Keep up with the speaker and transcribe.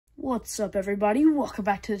What's up, everybody? Welcome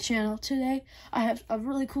back to the channel. Today I have a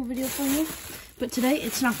really cool video for you, but today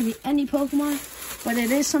it's not going to be any Pokemon, but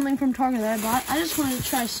it is something from Target that I bought. I just wanted to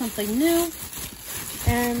try something new,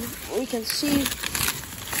 and we can see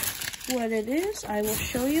what it is. I will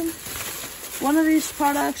show you. One of these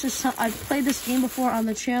products is I've played this game before on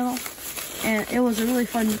the channel, and it was a really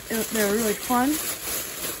fun. They were really fun.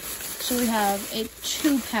 So we have a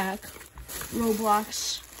 2-pack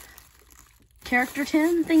Roblox character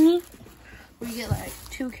tin thingy, where you get like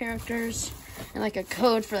 2 characters and like a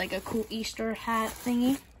code for like a cool Easter hat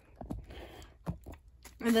thingy.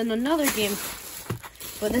 And then another game,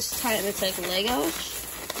 but this time it's like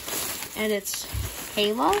Legos, and it's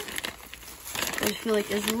Halo, which I feel like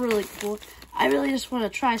is really cool. I really just want to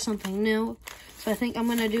try something new, so I think I'm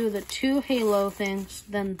gonna do the 2 Halo things,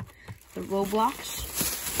 then the Roblox.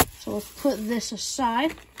 So let's put this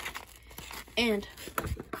aside, and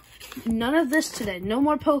none of this today. No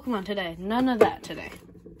more Pokemon today. None of that today.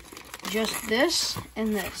 Just this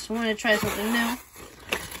and this. I want to try something new.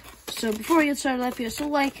 So before we get started, leave us a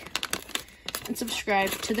like and subscribe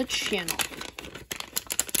to the channel.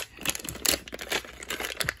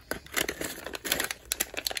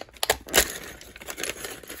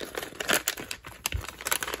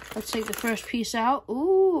 Let's take the first piece out.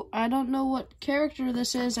 Ooh, I don't know what character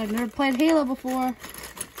this is. I've never played Halo before.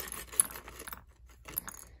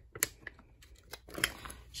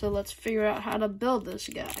 So let's figure out how to build this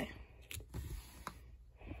guy.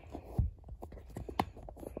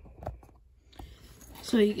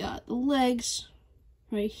 So you got the legs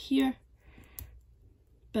right here.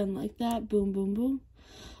 Bend like that. Boom, boom, boom.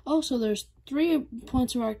 Oh, so there's 3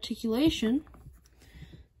 points of articulation.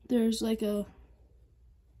 There's like a...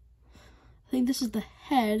 I think this is the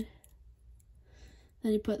head.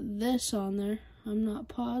 Then you put this on there. I'm not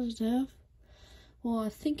positive. Well, I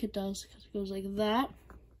think it does because it goes like that.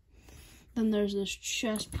 Then there's this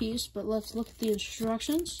chest piece, but let's look at the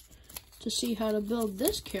instructions to see how to build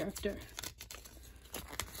this character.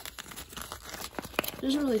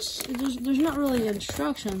 There's not really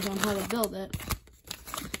instructions on how to build it.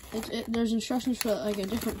 There's instructions for like a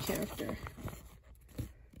different character.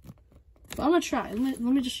 But I'm gonna try. Let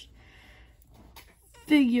me just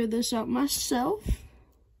figure this out myself.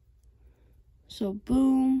 So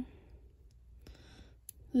boom.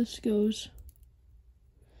 This goes.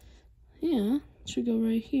 Yeah, it should go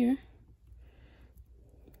right here.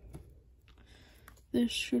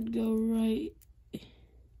 This should go right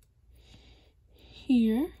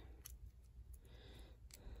here.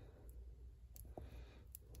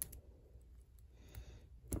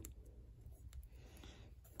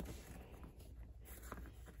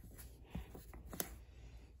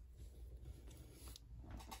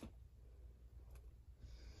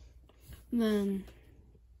 Then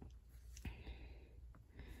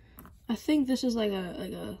I think this is like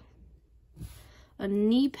a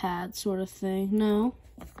knee pad sort of thing. No,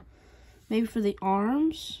 maybe for the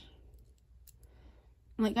arms.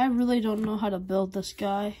 Like, I really don't know how to build this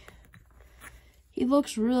guy. He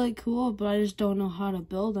looks really cool, but I just don't know how to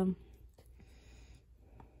build him.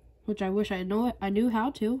 Which I wish I knew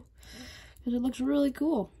how to, because it looks really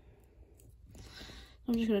cool.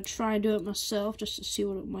 I'm just gonna try and do it myself just to see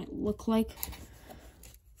what it might look like.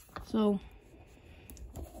 So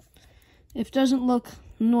if it doesn't look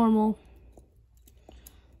normal,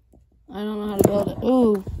 I don't know how to build it.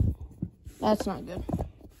 Ooh, that's not good.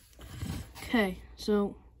 Okay,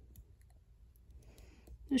 so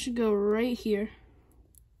this should go right here.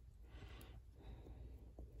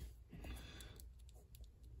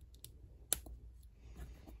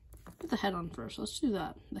 Put the head on first. Let's do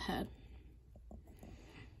that, the head.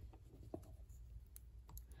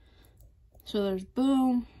 So there's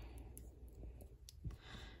boom.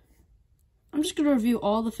 I'm just gonna review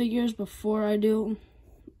all the figures before I do.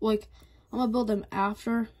 Like, I'm gonna build them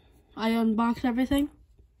after I unbox everything,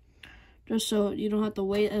 just so you don't have to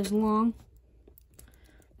wait as long.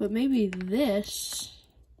 But maybe these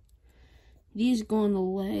go on the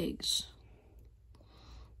legs,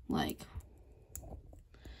 like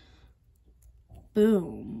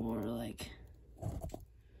boom, or like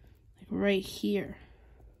right here.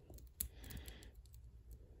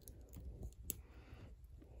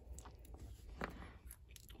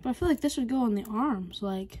 But I feel like this would go on the arms,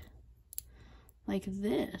 like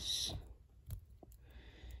this.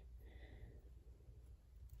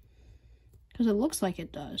 Because it looks like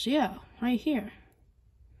it does. Yeah, right here.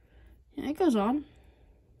 Yeah, it goes on.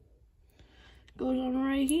 It goes on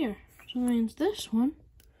right here. So that means this one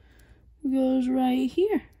goes right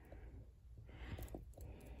here.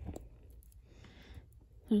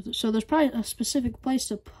 So there's probably a specific place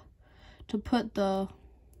to put the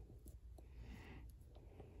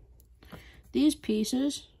these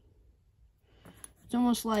pieces, it's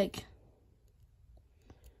almost like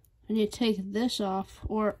when you take this off,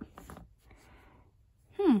 or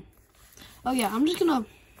oh yeah, I'm just gonna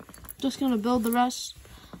build the rest.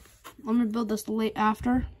 I'm gonna build this late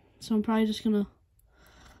after, so I'm probably just gonna,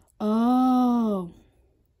 oh,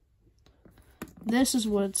 this is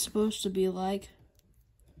what it's supposed to be like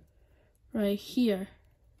right here.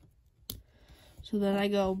 So then I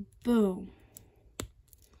go boom.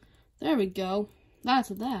 There we go. That's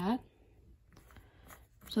that.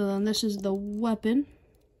 So then this is the weapon.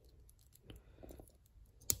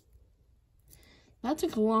 That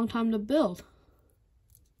took a long time to build.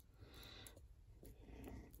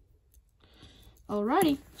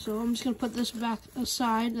 Alrighty, so I'm just gonna put this back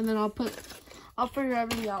aside, and then I'll figure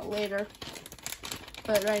everything out later.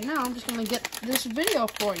 But right now, I'm just gonna get this video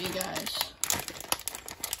for you guys.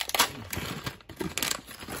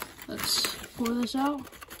 Let's pour this out.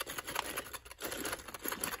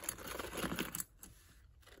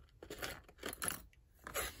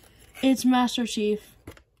 It's Master Chief.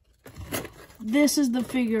 This is the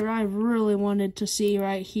figure I really wanted to see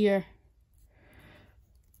right here.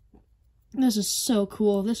 This is so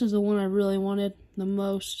cool. This is the one I really wanted the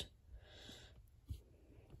most.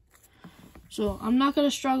 So I'm not going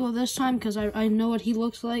to struggle this time because I know what he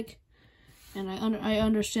looks like. And I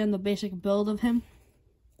understand the basic build of him.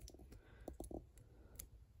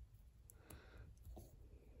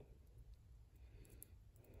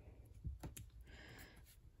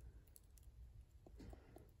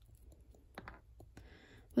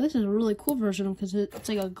 But this is a really cool version of him because it's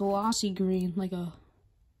like a glossy green, like a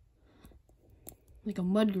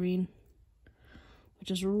mud green, which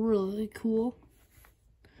is really cool.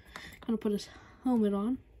 Gonna put his helmet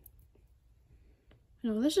on.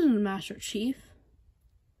 You know, this isn't Master Chief.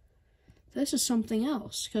 This is something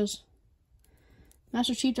else, because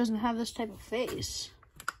Master Chief doesn't have this type of face.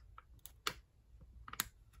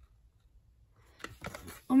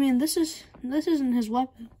 I mean, this isn't his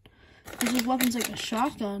weapon. His weapon's like a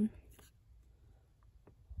shotgun.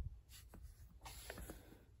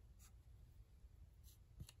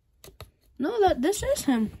 No, this is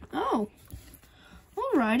him. Oh.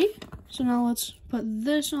 Alrighty. So now let's put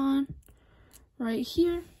this on right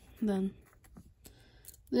here. Then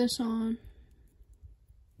this on.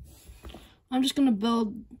 I'm just gonna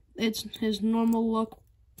build his normal look.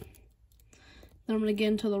 Then I'm gonna get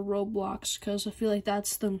into the Roblox because I feel like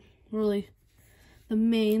that's the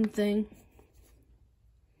main thing.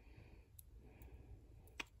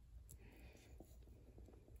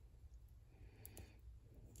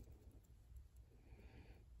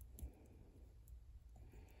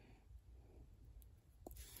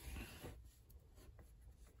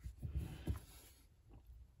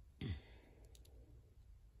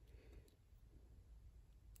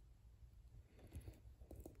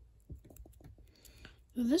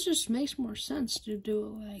 This just makes more sense to do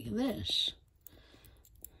it like this.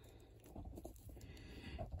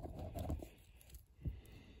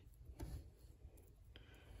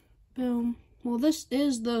 Boom. Well, this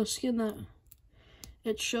is the skin that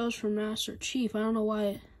it shows for Master Chief. I don't know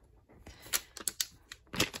why.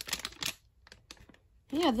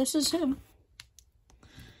 Yeah, this is him.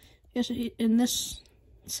 Yes, in this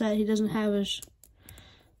set, he doesn't have his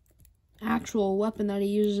actual weapon that he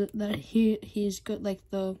uses, that he's good, like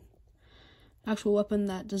the actual weapon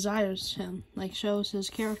that desires him, like shows his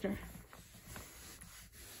character.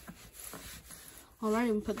 Alright,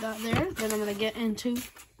 I'm gonna put that there. Then I'm gonna get into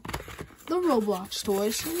the Roblox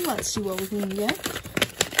toys. Let's see what we can get.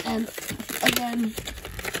 And again,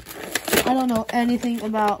 I don't know anything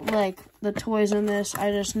about like the toys in this.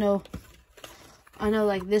 I know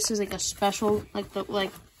like this is like a special,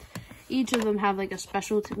 like each of them have like a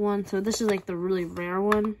special one. So this is like the really rare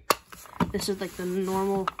one. This is like the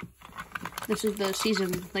normal. This is the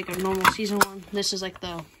season, like a normal season one. This is like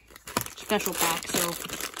the special pack. So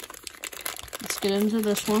let's get into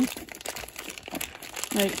this one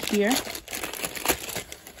right here.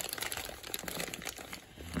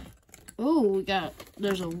 Oh,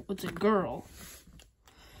 it's a girl.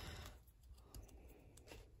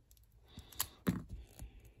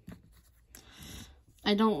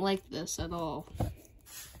 I don't like this at all.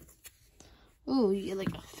 Ooh, you get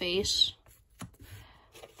like a face.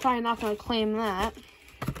 Probably not gonna claim that,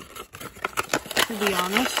 to be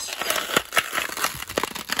honest.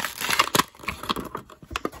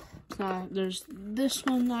 There's this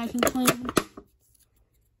one that I can claim.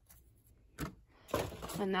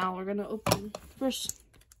 And now we're gonna open first.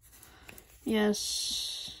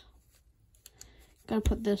 Yes. Gotta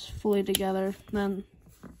put this fully together. Then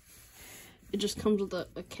it just comes with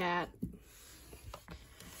a cat.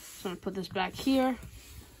 So I'm gonna put this back here.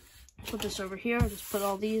 Put this over here. Just put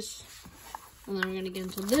all these. And then we're gonna get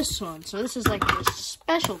into this one. So this is like a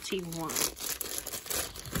specialty one.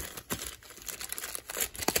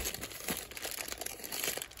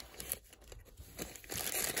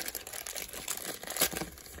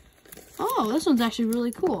 Oh, this one's actually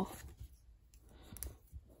really cool.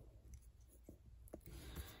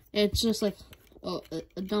 It's just like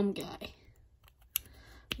a dumb guy.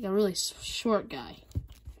 Like a really short guy.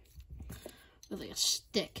 With like a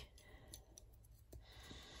stick.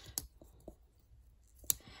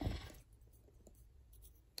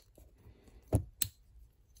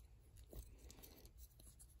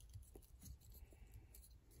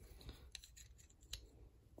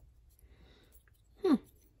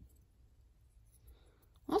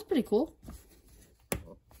 That's pretty cool.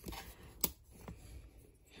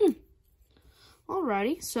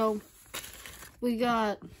 Alrighty, so we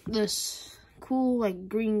got this cool like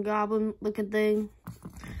green goblin looking thing.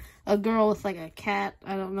 A girl with like a cat,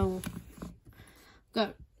 I don't know.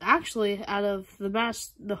 Got actually out of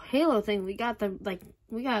the Halo thing, we got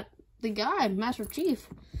the guy, Master Chief.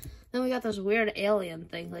 Then we got this weird alien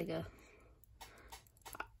thing, like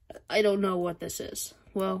I don't know what this is.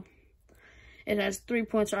 Well, it has 3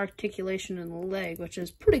 points of articulation in the leg, which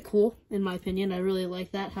is pretty cool, in my opinion. I really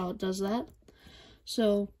like that, how it does that.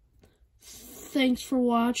 So, thanks for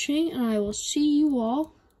watching, and I will see you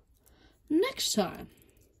all next time.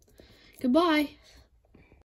 Goodbye.